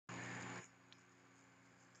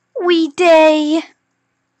We Day.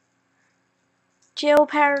 Joe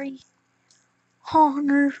Perry.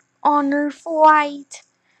 Honor Flight.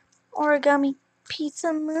 Origami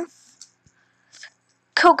Pizza Myth.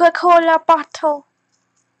 Coca-Cola Bottle.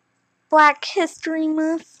 Black History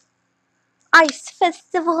Month. Ice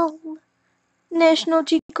Festival. National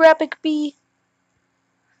Geographic Bee.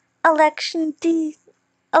 Election Day.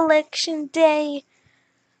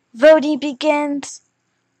 Voting begins.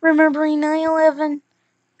 Remembering 9/11.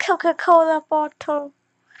 Coca-Cola Bottle.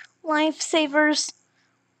 Lifesavers.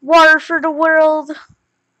 Water for the World.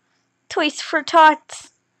 Toys for Tots.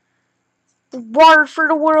 Water for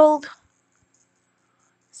the World.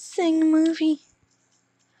 Sing Movie.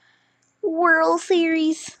 World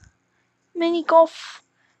Series. Mini Golf.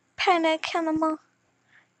 Panacanama.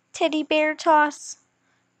 Teddy Bear Toss.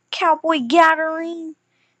 Cowboy Gathering.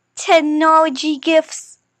 Technology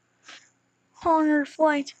Gifts. Honor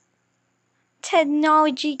Flight.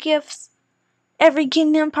 Technology Gifts. Every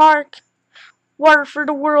Kingdom Park. Water for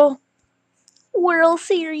the World. World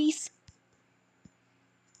Series.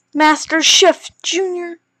 Master Chef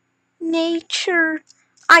Jr. Nature.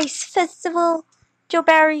 Ice Festival. Joe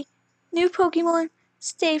Barry. New Pokemon.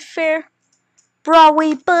 Stay Fair.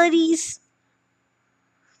 Broadway Buddies.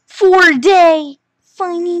 4-Day.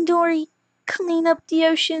 Finding Dory. Clean Up the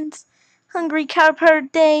Oceans. Hungry Caterpillar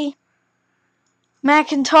Day.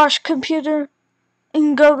 Macintosh Computer.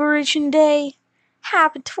 Inauguration Day.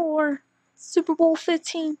 Habit Tour. Super Bowl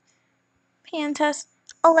 15. Pantas.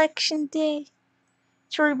 Election Day.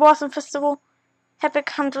 Cherry Blossom Festival. Epic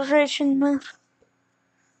Conservation Month.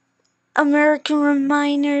 American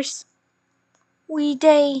Reminders. We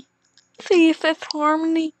Day. Fifth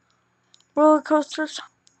Harmony. Roller Coasters.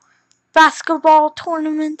 Basketball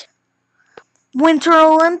Tournament. Winter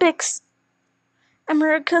Olympics.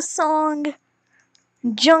 America's Song.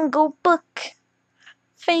 Jungle Book.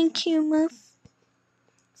 Thank You Month.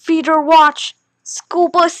 Feeder Watch. School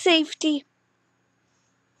Bus Safety.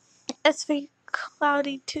 SV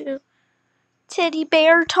Cloudy 2. Teddy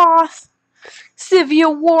Bear Toss.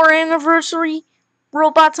 Civil War Anniversary.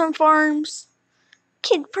 Robots on Farms.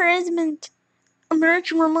 Kid President.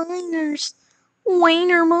 American Reminders.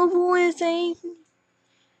 Wayner Mobilization.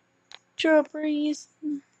 Strawberries.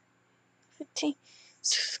 15.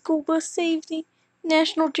 School Bus Safety.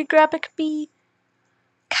 National Geographic Bee.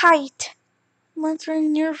 Kite. Month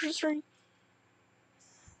Anniversary.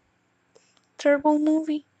 Turbo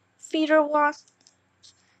Movie. Feeder Wasp.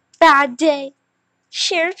 Bad Day.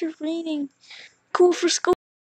 Shared Reading. Cool for School.